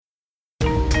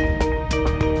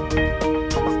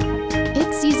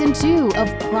2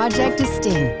 of Project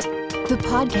Distinct, the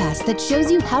podcast that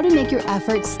shows you how to make your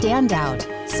efforts stand out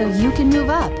so you can move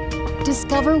up.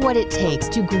 Discover what it takes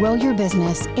to grow your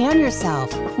business and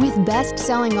yourself with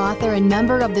best-selling author and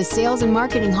member of the Sales and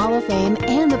Marketing Hall of Fame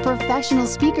and the Professional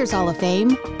Speakers Hall of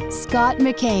Fame, Scott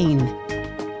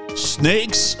McKain.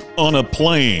 Snakes on a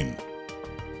plane.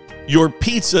 Your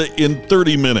pizza in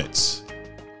 30 minutes.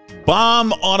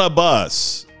 Bomb on a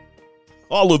bus.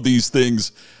 All of these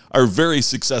things are very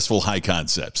successful high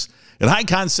concepts. And high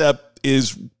concept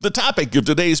is the topic of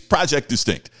today's Project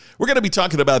Distinct. We're going to be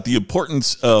talking about the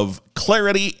importance of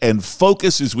clarity and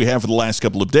focus as we have for the last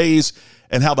couple of days,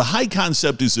 and how the high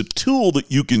concept is a tool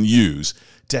that you can use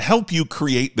to help you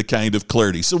create the kind of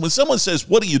clarity. So when someone says,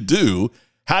 what do you do?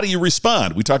 How do you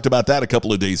respond? We talked about that a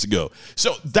couple of days ago.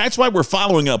 So that's why we're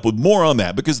following up with more on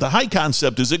that, because the high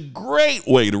concept is a great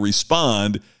way to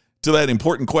respond to that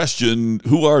important question,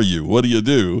 who are you? What do you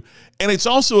do? And it's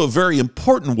also a very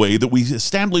important way that we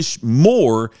establish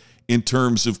more in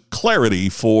terms of clarity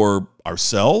for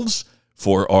ourselves,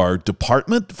 for our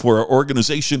department, for our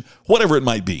organization, whatever it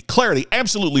might be. Clarity,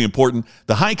 absolutely important.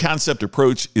 The high concept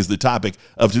approach is the topic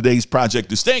of today's Project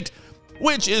Distinct,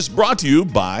 which is brought to you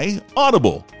by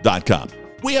Audible.com.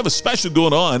 We have a special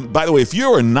going on. By the way, if you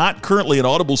are not currently an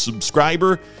Audible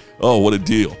subscriber, oh, what a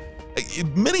deal.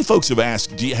 Many folks have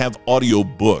asked, do you have audio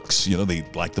books? You know, they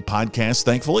like the podcast,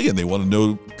 thankfully, and they want to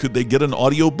know, could they get an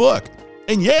audio book?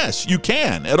 And yes, you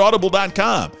can at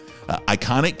Audible.com.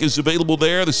 Iconic is available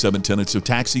there. The 7 Tenets of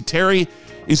Taxi Terry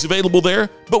is available there.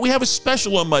 But we have a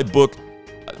special on my book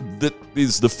that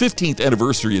is the 15th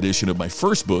anniversary edition of my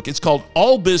first book. It's called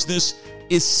All Business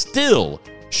is Still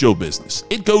Show Business.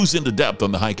 It goes into depth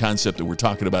on the high concept that we're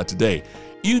talking about today.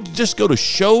 You just go to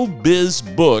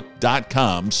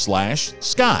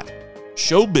showbizbook.com/Scott.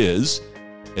 Showbiz,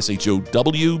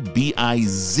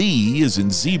 SHOWBIZ is in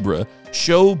zebra,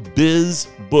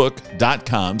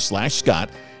 showbizbook.com/Scott.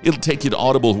 It'll take you to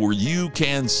Audible where you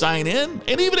can sign in.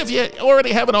 And even if you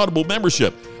already have an Audible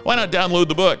membership, why not download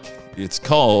the book? It's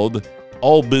called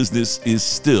All Business is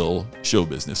Still Show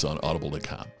Business on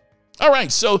Audible.com. All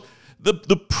right, so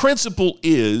the principle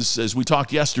is, as we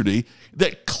talked yesterday,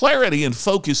 that clarity and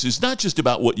focus is not just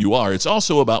about what you are, it's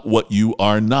also about what you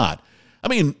are not. I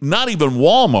mean, not even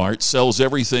Walmart sells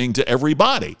everything to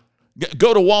everybody.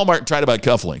 Go to Walmart and try to buy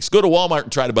cufflinks. Go to Walmart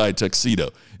and try to buy a tuxedo.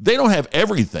 They don't have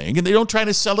everything, and they don't try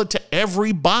to sell it to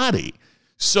everybody.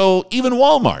 So even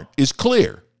Walmart is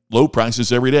clear. Low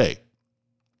prices every day.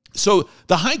 So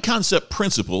the high concept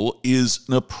principle is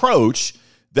an approach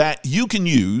that you can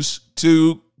use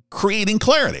to creating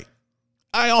clarity.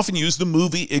 I often use the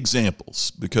movie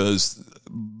examples because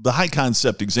the high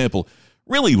concept example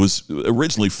really was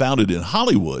originally founded in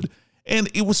Hollywood, and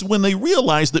it was when they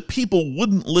realized that people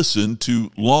wouldn't listen to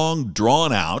long,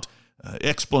 drawn-out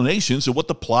explanations of what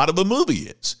the plot of a movie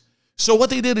is. So what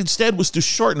they did instead was to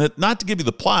shorten it, not to give you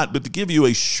the plot, but to give you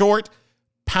a short,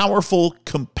 powerful,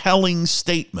 compelling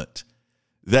statement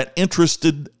that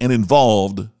interested and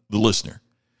involved the listener.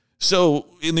 So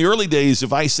in the early days,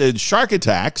 if I said shark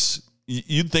attacks,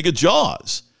 you'd think of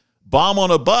Jaws. Bomb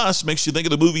on a bus makes you think of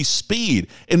the movie Speed.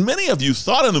 And many of you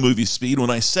thought of the movie Speed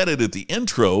when I said it at the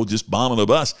intro, just bomb on a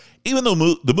bus. Even though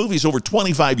the movie's over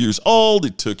 25 years old,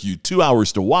 it took you 2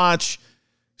 hours to watch.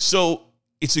 So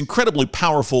it's incredibly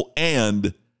powerful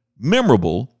and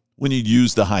memorable when you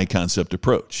use the high concept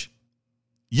approach.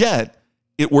 Yet,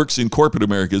 it works in corporate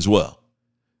America as well.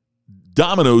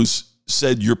 Domino's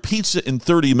said your pizza in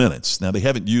 30 minutes. Now, they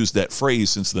haven't used that phrase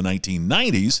since the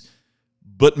 1990s,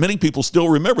 but many people still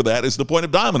remember that as the point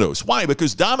of Domino's. Why?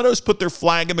 Because Domino's put their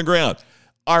flag in the ground.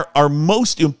 Our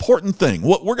most important thing,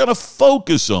 what we're going to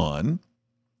focus on,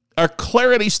 our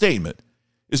clarity statement,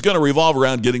 is going to revolve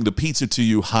around getting the pizza to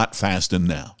you hot, fast, and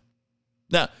now.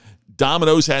 Now,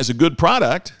 Domino's has a good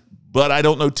product, but I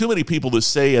don't know too many people that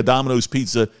say a Domino's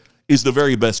pizza is the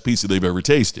very best pizza they've ever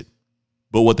tasted.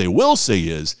 But what they will say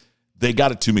is, they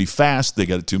got it to me fast, they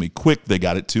got it to me quick, they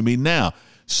got it to me now.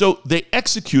 So they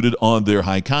executed on their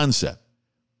high concept.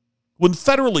 When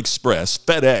Federal Express,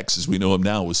 FedEx as we know them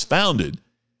now, was founded,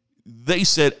 they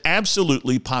said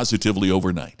absolutely, positively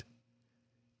overnight.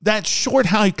 That short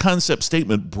high concept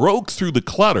statement broke through the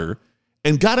clutter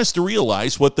and got us to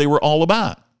realize what they were all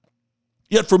about.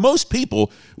 Yet for most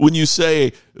people, when you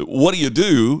say, what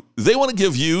do? They want to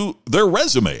give you their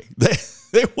resume.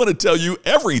 They want to tell you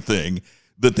everything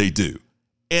that they do.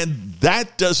 And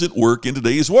that doesn't work in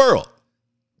today's world.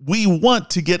 We want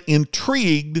to get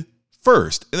intrigued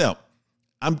first. Now,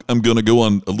 I'm going to go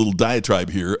on a little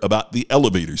diatribe here about the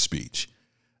elevator speech.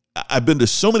 I've been to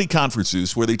so many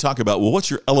conferences where they talk about, well, what's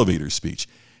your elevator speech?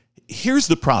 Here's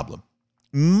the problem.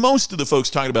 Most of the folks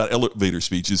talking about elevator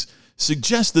speeches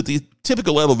suggest that the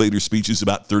typical elevator speech is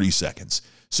about 30 seconds.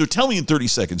 So tell me in 30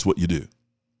 seconds what you do.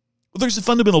 Well, there's a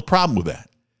fundamental problem with that.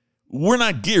 We're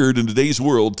not geared in today's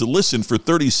world to listen for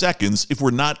 30 seconds if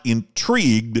we're not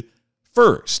intrigued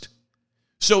first.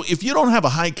 So if you don't have a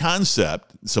high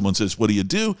concept, someone says, what do?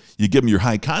 You give them your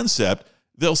high concept.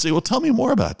 They'll say, well, tell me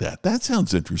more about that. That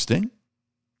sounds interesting.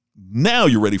 Now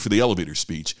you're ready for the elevator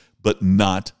speech, but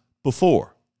not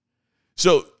before.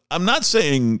 So I'm not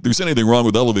saying there's anything wrong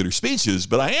with elevator speeches,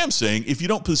 but I am saying if you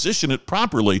don't position it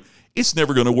properly, it's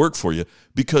never going to work for you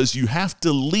because you have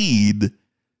to lead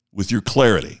with your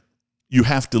clarity. You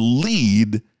have to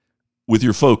lead with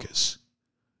your focus.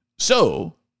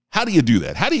 So how do you do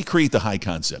that? How do you create the high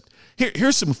concept?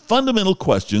 Here's some fundamental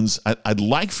questions I'd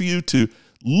like for you to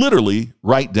literally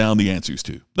write down the answers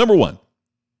to. Number one,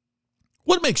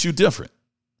 what makes you different?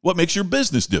 What makes your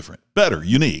business different, better,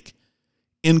 unique,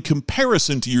 in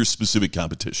comparison to your specific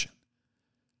competition?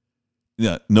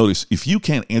 Now, notice, if you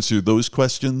can't answer those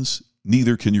questions,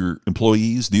 neither can your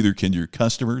employees, neither can your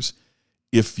customers.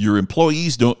 If your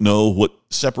employees don't know what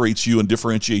separates you and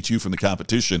differentiates you from the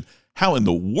competition, how in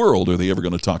the world are they ever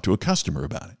going to talk to a customer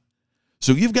about it?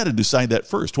 So you've got to decide that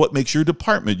first. What makes your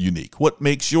department unique? What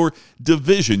makes your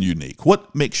division unique?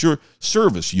 What makes your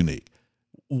service unique?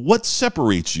 What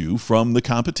separates you from the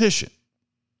competition?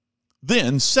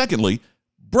 Then, secondly,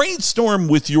 brainstorm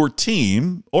with your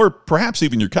team or perhaps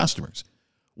even your customers.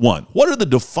 One, what are the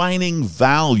defining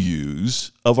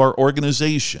values of our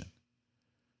organization?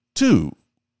 Two,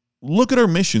 look at our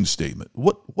mission statement.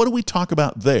 What do we talk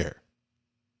about there?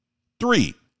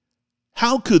 Three,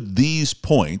 how could these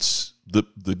points,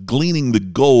 the gleaning the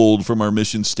gold from our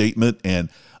mission statement and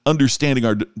understanding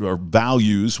our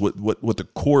values, what the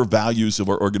core values of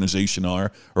our organization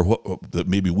are, or what that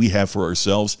maybe we have for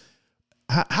ourselves,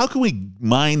 how can we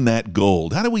mine that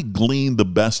gold? How do we glean the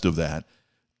best of that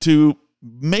to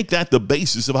make that the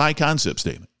basis of a high concept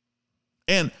statement?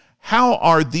 And how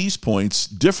are these points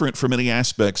different from any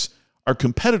aspects our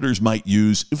competitors might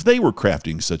use if they were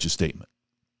crafting such a statement?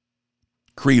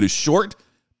 Create a short,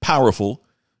 powerful,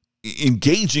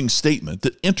 engaging statement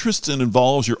that interests and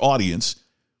involves your audience,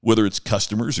 whether it's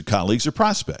customers or colleagues or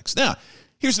prospects. Now,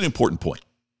 here's an important point.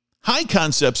 High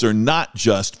concepts are not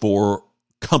just for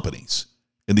companies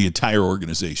and the entire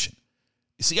organization.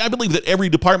 You see, I believe that every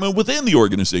department within the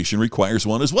organization requires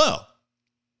one as well.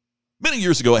 Many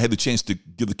years ago, I had the chance to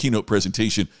give the keynote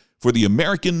presentation for the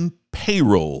American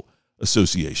Payroll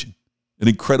Association, an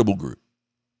incredible group.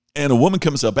 And a woman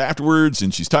comes up afterwards,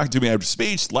 and she's talking to me after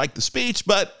speech, liked the speech,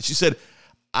 but she said,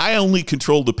 I only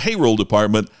control the payroll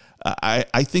department.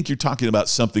 I think you're talking about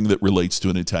something that relates to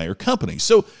an entire company.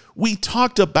 So we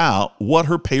talked about what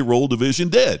her payroll division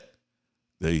did.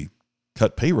 They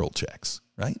cut payroll checks,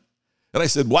 right? And I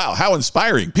said, wow, how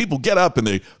inspiring. People get up and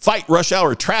they fight rush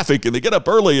hour traffic and they get up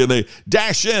early and they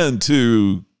dash in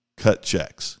to cut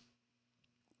checks.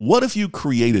 What if you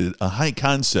created a high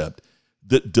concept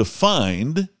that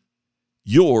defined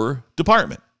your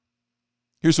department?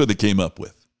 Here's what they came up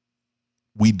with.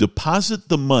 We deposit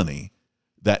the money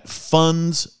that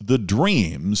funds the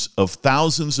dreams of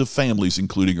thousands of families,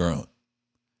 including our own.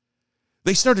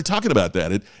 They started talking about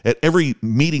that at every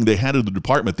meeting they had in the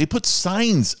department. They put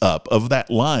signs up of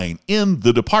that line in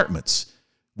the departments.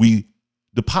 We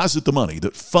deposit the money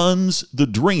that funds the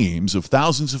dreams of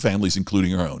thousands of families,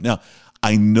 including our own. Now,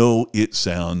 I know it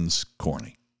sounds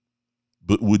corny,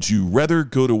 but would you rather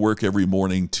go to work every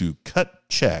morning to cut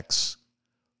checks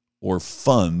or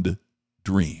fund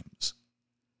dreams?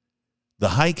 The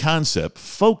high concept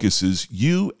focuses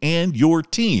you and your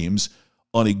teams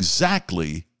on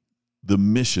exactly the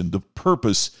mission, the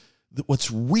purpose,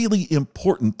 what's really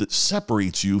important that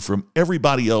separates you from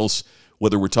everybody else,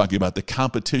 whether we're talking about the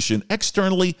competition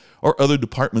externally or other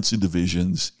departments and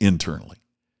divisions internally.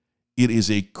 It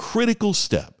is a critical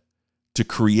step to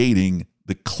creating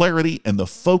the clarity and the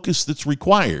focus that's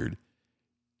required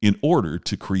in order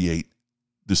to create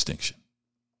distinction.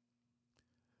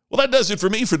 Well, that does it for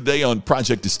me for today on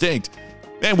Project Distinct.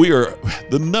 Man,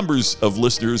 the numbers of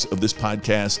listeners of this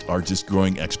podcast are just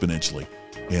growing exponentially,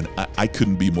 and I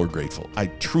couldn't be more grateful. I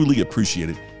truly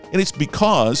appreciate it. And it's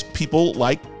because people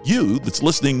like you that's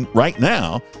listening right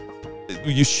now,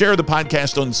 you share the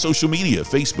podcast on social media,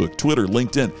 Facebook, Twitter,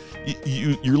 LinkedIn.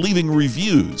 You're leaving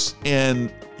reviews,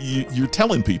 and you're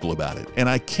telling people about it. And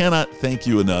I cannot thank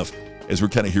you enough as we're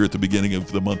kind of here at the beginning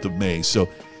of the month of May. So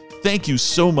thank you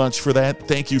so much for that.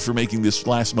 Thank you for making this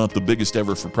last month the biggest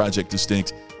ever for Project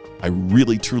Distinct. I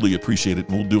really, truly appreciate it,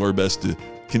 and we'll do our best to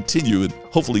continue and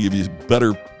hopefully give you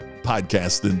better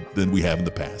podcasts than we have in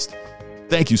the past.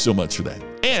 Thank you so much for that.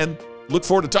 And look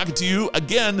forward to talking to you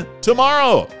again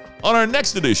tomorrow on our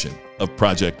next edition of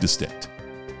Project Distinct.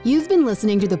 You've been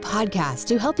listening to the podcast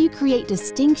to help you create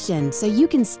distinction so you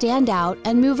can stand out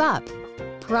and move up.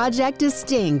 Project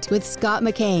Distinct with Scott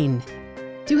McKain.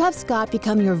 To have Scott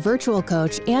become your virtual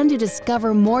coach and to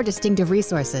discover more distinctive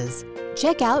resources,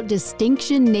 check out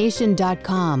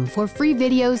DistinctionNation.com for free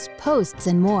videos, posts,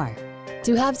 and more.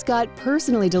 To have Scott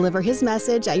personally deliver his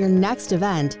message at your next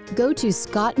event, go to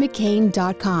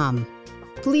ScottMcKain.com.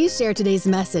 Please share today's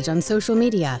message on social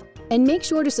media and make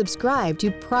sure to subscribe to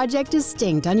Project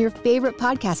Distinct on your favorite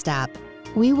podcast app.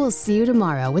 We will see you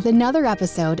tomorrow with another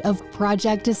episode of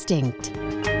Project Distinct.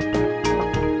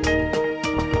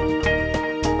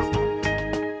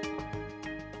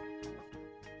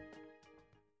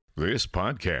 This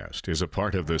podcast is a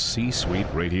part of the C-Suite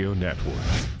Radio Network.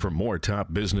 For more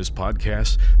top business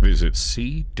podcasts, visit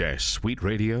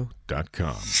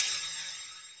c-suiteradio.com.